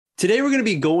Today, we're going to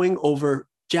be going over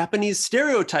Japanese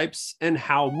stereotypes and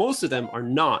how most of them are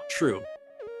not true.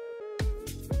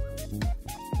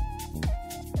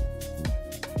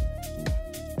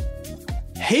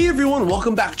 Hey everyone,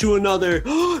 welcome back to another,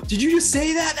 did you just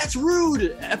say that? That's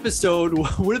rude, episode.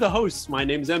 We're the hosts. My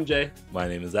name is MJ. My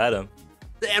name is Adam.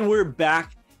 And we're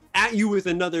back at you with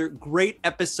another great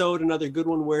episode, another good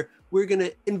one where we're going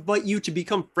to invite you to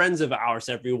become friends of ours,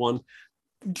 everyone.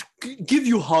 Give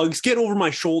you hugs, get over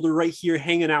my shoulder right here,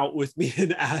 hanging out with me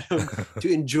and Adam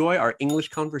to enjoy our English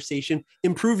conversation,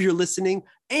 improve your listening,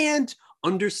 and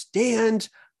understand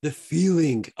the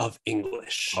feeling of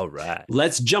English. All right.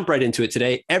 Let's jump right into it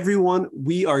today. Everyone,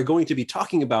 we are going to be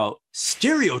talking about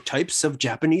stereotypes of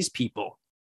Japanese people.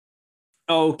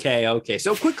 Okay.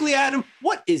 So quickly, Adam,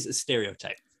 what is a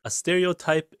stereotype? A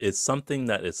stereotype is something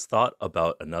that is thought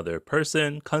about another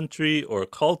person, country, or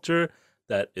culture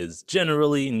that is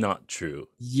generally not true.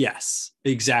 Yes,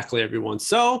 exactly, everyone.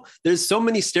 So there's so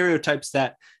many stereotypes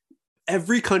that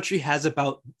every country has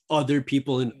about other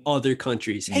people in other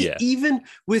countries. Hey, even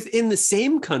within the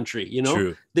same country,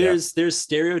 True. there's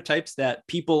stereotypes that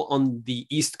people on the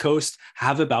East Coast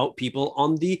have about people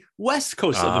on the West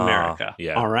Coast of America.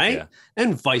 All right.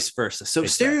 And vice versa. So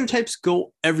stereotypes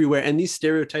go everywhere. And these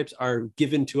stereotypes are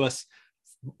given to us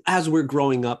as we're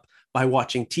growing up by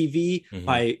watching TV,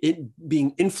 by it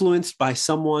being influenced by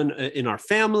someone in our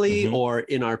family or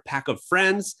in our pack of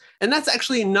friends. And that's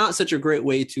actually not such a great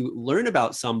way to learn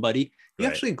about somebody. You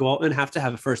actually go out and have to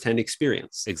have a firsthand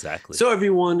experience. Exactly. So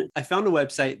everyone, I found a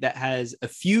website that has a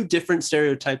few different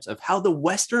stereotypes of how the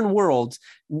Western world,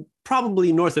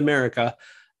 probably North America,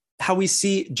 how we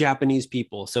see Japanese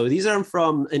people. So these are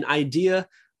from an idea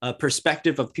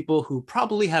perspective of people who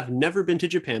probably have never been to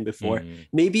Japan before,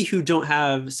 maybe who don't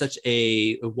have such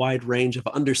a wide range of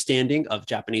understanding of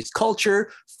Japanese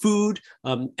culture, food,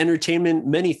 entertainment,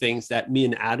 many things that me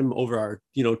and Adam over our,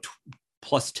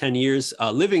 plus 10 years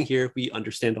living here, we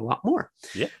understand a lot more.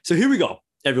 Yeah. So here we go,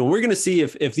 everyone. We're going to see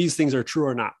if these things are true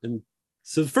or not. And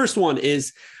so the first one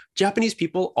is Japanese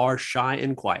people are shy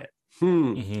and quiet.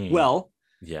 Well,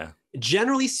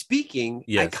 generally speaking,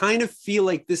 I kind of feel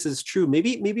like this is true.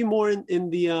 Maybe more in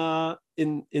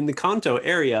the Kanto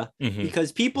area,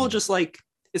 because people just like,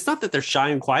 it's not that they're shy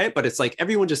and quiet, but it's like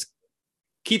everyone just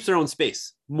keeps their own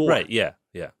space more. Right. Yeah.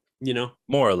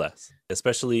 More or less,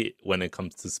 especially when it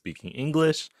comes to speaking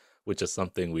English, which is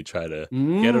something we try to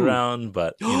get around.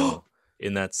 But,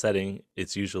 in that setting,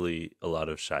 it's usually a lot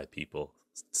of shy people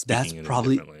speaking in a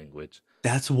different language.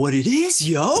 That's what it is,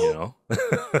 yo.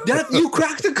 That you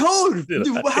cracked the code.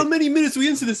 Dude, how many minutes we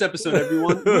into this episode,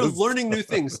 everyone? We're learning new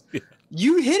things.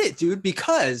 You hit it, dude,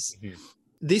 because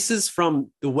this is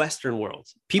from the Western world.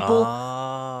 People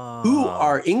who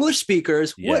are English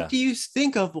speakers, what do you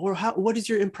think of, or what is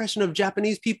your impression of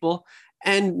Japanese people?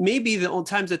 And maybe the old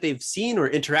times that they've seen or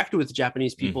interacted with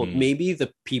Japanese people, maybe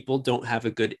the people don't have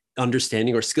a good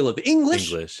understanding or skill of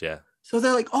English. So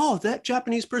they're like, oh, that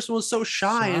Japanese person was so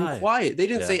shy and quiet. They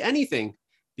didn't say anything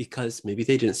because maybe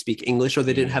they didn't speak English or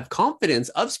they didn't have confidence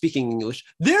of speaking English.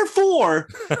 Therefore,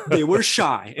 they were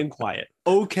shy and quiet.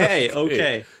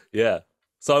 Okay. Yeah.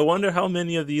 So I wonder how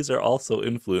many of these are also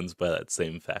influenced by that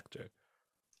same factor.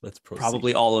 Let's proceed.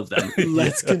 Probably all of them.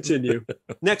 Let's continue.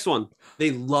 Next one. They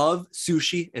love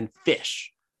sushi and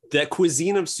fish. The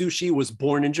cuisine of sushi was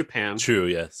born in Japan. True,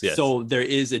 yes. So there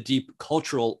is a deep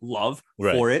cultural love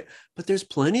for it. But there's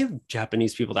plenty of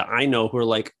Japanese people that I know who are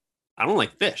like, I don't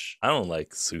like fish. I don't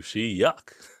like sushi.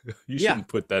 Yuck. You shouldn't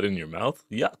put that in your mouth.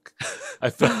 Yuck.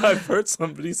 I've heard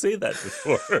somebody say that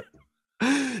before.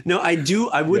 No, I do.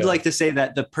 I would like to say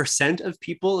that the percent of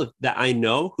people that I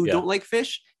know who don't like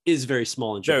fish is very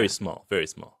small in Japan. Very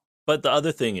small. But the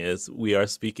other thing is, we are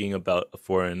speaking about a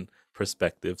foreign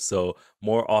perspective. So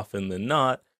more often than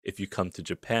not, if you come to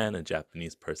Japan, a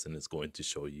Japanese person is going to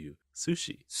show you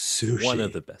sushi. One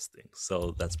of the best things.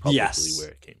 So that's probably where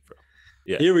it came from.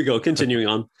 Yeah. Here we go. Continuing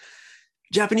on.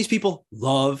 Japanese people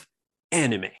love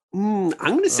anime. I'm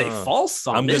going to say false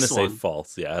on this one. I'm going to say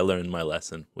false. Yeah, I learned my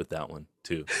lesson with that one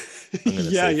too. I'm going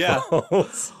to say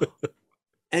false.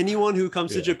 Anyone who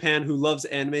comes to Japan who loves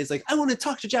anime is like, I want to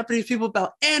talk to Japanese people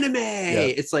about anime.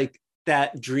 It's like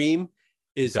that dream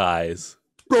is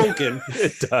broken.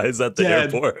 It dies at the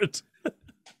airport.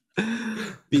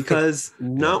 Because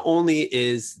not only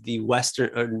is the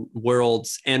Western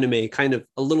world's anime kind of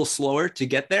a little slower to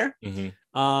get there,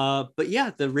 but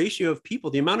the ratio of people,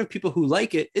 the amount of people who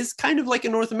like it is kind of like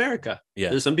in North America.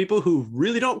 There's some people who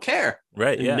really don't care,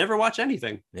 and never watch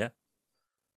anything.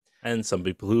 And some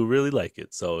people who really like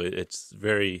it. So it's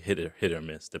very hit or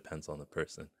miss, depends on the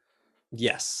person.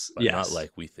 Yes. But not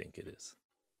like we think it is.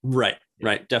 Right.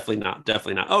 Right. Definitely not.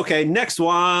 Definitely not. Okay. Next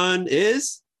one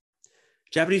is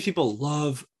Japanese people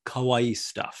love kawaii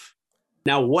stuff.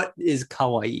 Now, what is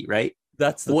kawaii, right?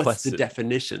 That's the What's the question.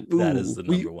 definition? That is the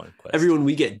number one question. Everyone,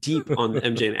 we get deep on the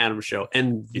MJ and Adam show.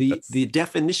 And the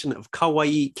definition of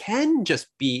kawaii can just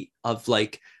be of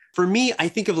like, for me, I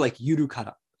think of like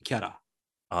yurukara kyara.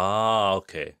 Ah,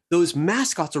 okay. Those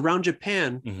mascots around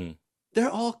Japan, they're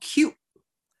all cute.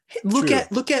 Look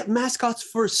at mascots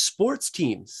for sports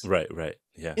teams. Right.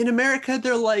 Yeah. In America,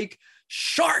 they're like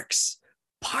sharks,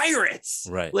 pirates,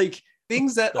 right? Like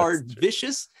things that are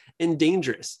vicious and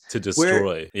dangerous to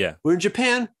destroy. We're in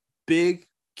Japan, big,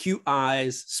 cute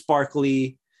eyes,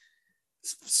 sparkly,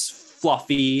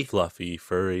 fluffy,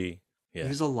 furry. Yeah,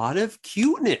 there's a lot of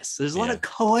cuteness. There's a lot of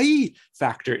kawaii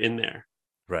factor in there.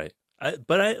 Right.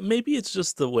 But maybe it's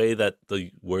just the way that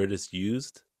the word is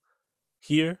used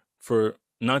here for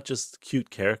not just cute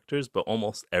characters, but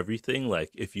almost everything. Like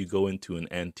if you go into an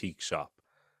antique shop,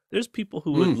 there's people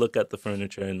who would look at the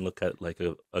furniture and look at like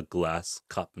a glass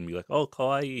cup and be like, oh,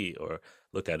 kawaii, or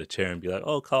look at a chair and be like,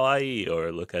 oh, kawaii,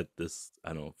 or look at this,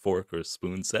 I don't know, fork or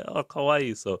spoon and say, oh,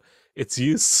 kawaii. So it's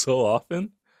used so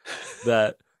often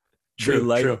that they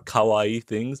like kawaii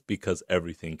things because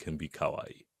everything can be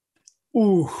kawaii.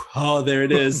 Ooh, oh, there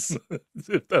it is.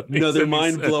 Another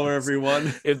mind blower,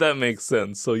 everyone. If that makes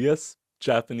sense. So yes,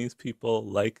 Japanese people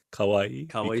like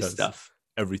kawaii stuff.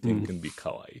 Everything can be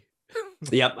kawaii.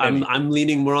 Yep, I'm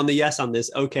leaning more on the yes on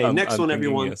this. Okay, next one,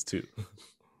 everyone. Yes too.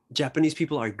 Japanese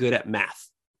people are good at math.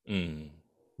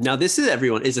 Now, this is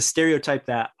a stereotype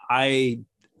that I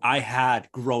had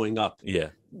growing up. Yeah,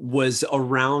 was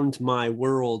around my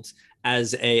world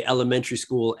as a elementary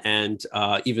school and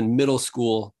even middle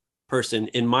school person.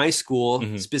 In my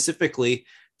school specifically,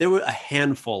 there were a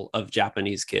handful of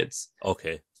Japanese kids.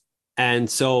 Okay, and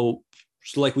so,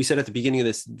 like we said at the beginning of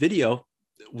this video,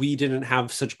 we didn't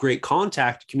have such great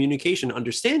contact, communication,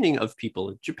 understanding of people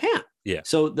in Japan. Yeah.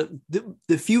 So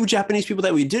the few Japanese people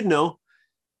that we did know,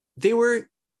 they were,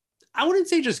 I wouldn't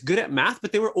say just good at math,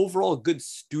 but they were overall good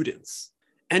students.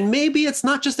 And maybe it's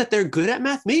not just that they're good at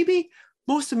math. Maybe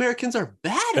most Americans are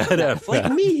bad at math, like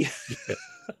me. Yeah,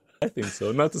 I think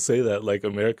so. Not to say that like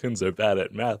Americans are bad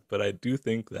at math, but I do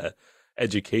think that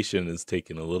education is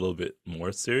taken a little bit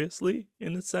more seriously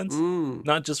in a sense,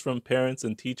 not just from parents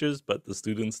and teachers, but the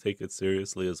students take it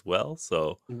seriously as well.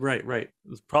 So right,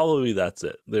 probably that's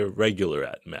it. They're regular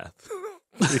at math.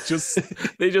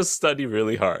 they just study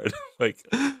really hard, like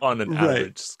on an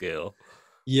average scale.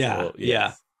 Yeah, so,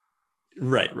 yes.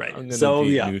 Right. I'm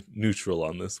gonna be neutral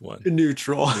on this one.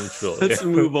 Neutral. Let's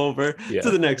move over to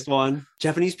the next one.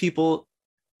 Japanese people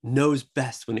knows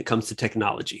best when it comes to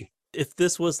technology. If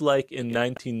this was like in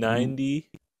 1990,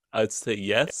 I'd say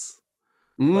yes.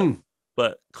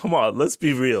 But come on, let's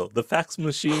be real. The fax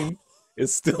machine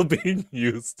is still being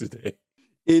used today.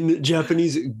 In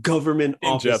Japanese government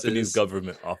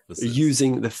offices.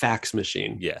 Using the fax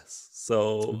machine. Yes.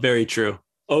 So very true.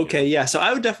 Okay, yeah. So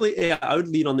I would definitely, I would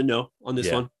lead on the no on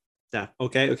this one. Yeah.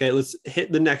 Okay. Let's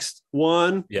hit the next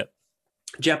one. Yep.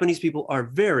 Japanese people are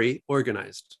very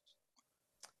organized.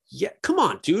 Yeah. Come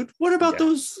on, dude. What about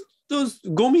those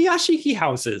gomiyashiki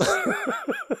houses?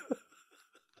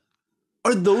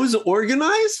 Are those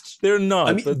organized? They're not.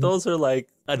 I mean, but those are like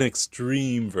an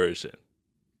extreme version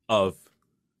of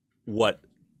what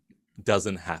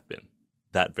doesn't happen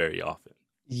that very often.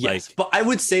 Yes, but I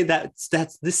would say that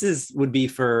would be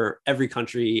for every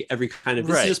country, every kind of,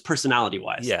 this is just personality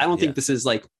wise. I don't think this is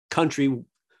like country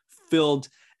filled.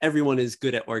 Everyone is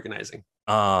good at organizing.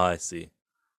 I see.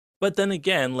 But then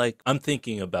again, like I'm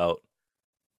thinking about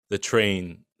the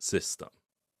train system,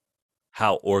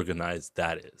 how organized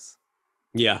that is.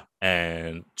 Yeah.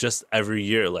 And just every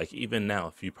year, like even now,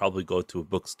 if you probably go to a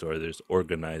bookstore, there's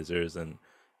organizers and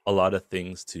a lot of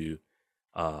things to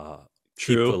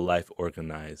keep the life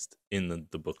organized in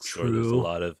the bookstore. There's a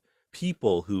lot of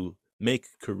people who make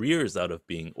careers out of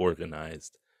being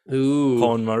organized.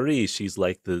 Kon Marie, she's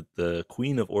like the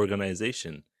queen of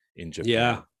organization in Japan.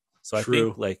 Yeah. So I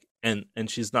think like, and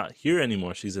she's not here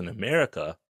anymore. She's in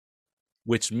America,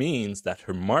 which means that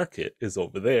her market is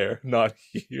over there, not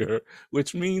here,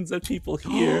 which means that people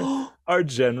here are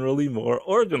generally more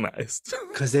organized.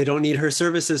 Because they don't need her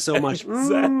services so much.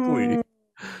 Exactly.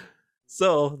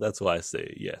 So that's why I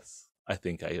say yes. I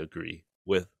think I agree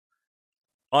with,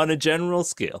 on a general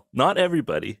scale, not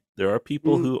everybody. There are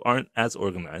people who aren't as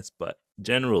organized, but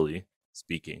generally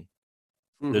speaking,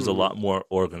 there's a lot more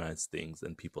organized things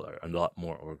and people are a lot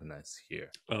more organized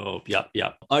here. Oh, yep.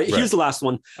 Here's the last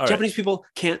one. Japanese people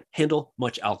can't handle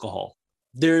much alcohol.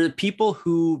 There are people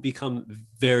who become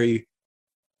very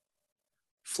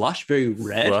flush, very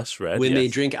red, when they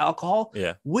drink alcohol.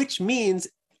 Yeah. Which means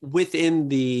within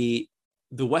the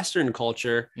Western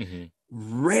culture,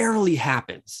 rarely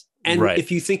happens. And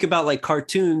if you think about like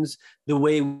cartoons, the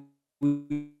way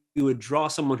we would draw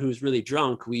someone who's really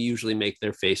drunk, we usually make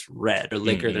their face red or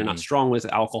liquor. They're not strong with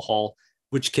alcohol,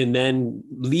 which can then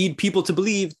lead people to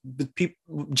believe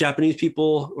Japanese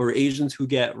people or Asians who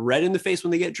get red in the face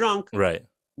when they get drunk,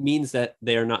 means that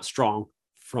they are not strong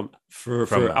for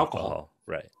alcohol.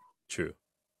 Right. True.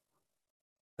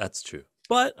 That's true.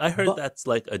 But I heard that's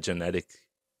like a genetic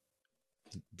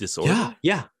disorder.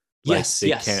 Yeah. Like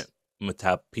they can't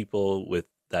people with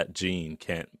that gene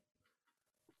can't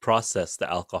process the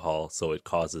alcohol, so it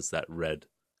causes that red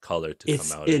color to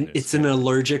come out. It's an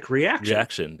allergic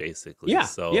reaction basically.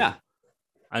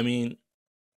 I mean,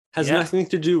 has nothing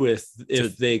to do with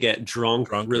if they get drunk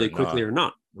really quickly or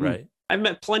not. Right. I've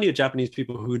met plenty of Japanese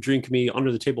people who drink me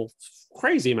under the table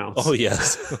crazy amounts. Oh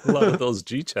yes, a lot of those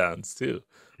G-chans too.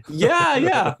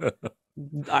 Yeah.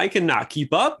 I cannot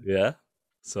keep up. Yeah.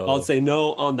 So I'll say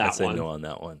no on that one. No on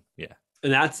that one. Yeah.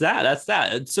 And that's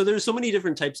that. So there's so many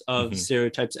different types of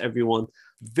stereotypes, everyone.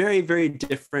 Very, very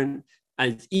different.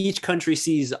 And each country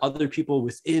sees other people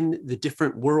within the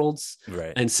different worlds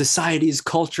and societies,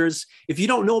 cultures. If you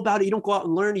don't know about it, you don't go out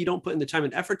and learn, you don't put in the time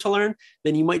and effort to learn,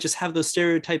 then you might just have those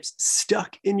stereotypes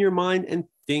stuck in your mind and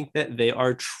think that they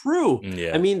are true.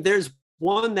 Yeah. I mean, there's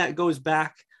one that goes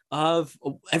back of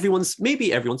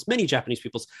many Japanese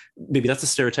people's, maybe that's a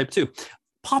stereotype too.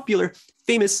 Popular,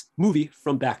 famous movie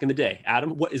from back in the day.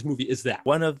 Adam, what movie is that?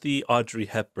 One of the Audrey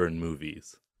Hepburn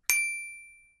movies.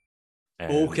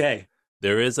 And okay.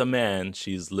 There is a man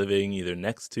she's living either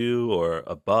next to or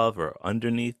above or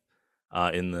underneath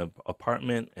in the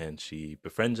apartment, and she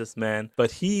befriends this man.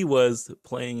 But he was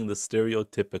playing the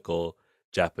stereotypical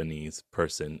Japanese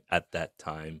person at that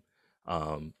time,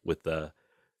 with the,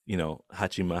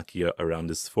 hachimaki around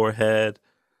his forehead.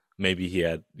 Maybe he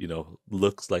had,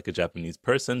 looks like a Japanese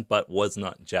person, but was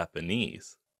not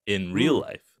Japanese in real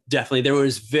life. Definitely. There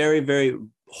was very, very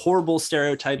horrible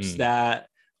stereotypes that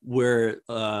were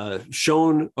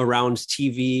shown around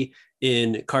TV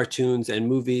in cartoons and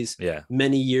movies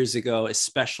many years ago,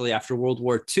 especially after World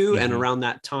War II. And around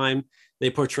that time,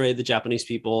 they portrayed the Japanese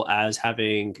people as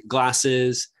having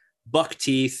glasses, buck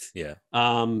teeth,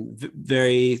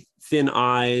 very thin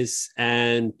eyes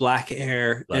and black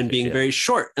hair and being very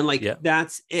short. And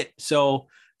that's it. So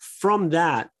from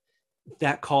that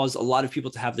caused a lot of people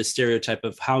to have this stereotype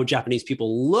of how Japanese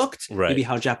people looked, maybe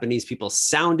how Japanese people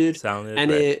sounded.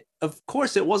 And it, of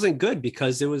course, it wasn't good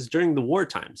because it was during the war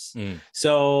times.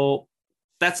 So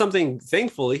that's something,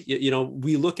 thankfully,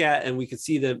 we look at and we can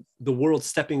see the world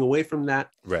stepping away from that.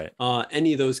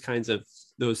 Any of those kinds of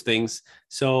those things.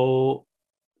 So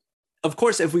of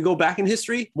course, if we go back in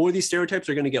history, more of these stereotypes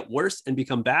are going to get worse and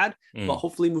become bad. But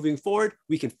hopefully moving forward,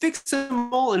 we can fix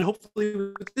them all. And hopefully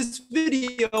with this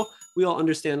video, we all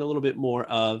understand a little bit more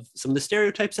of some of the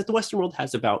stereotypes that the Western world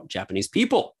has about Japanese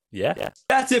people. Yeah.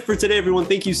 That's it for today, everyone.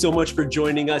 Thank you so much for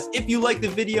joining us. If you like the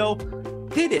video,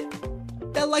 hit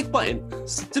that like button,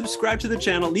 subscribe to the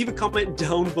channel, leave a comment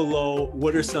down below.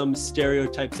 What are some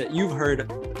stereotypes that you've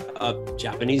heard of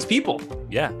Japanese people?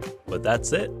 Yeah, but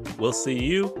that's it. We'll see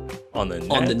you on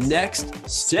the next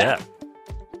step.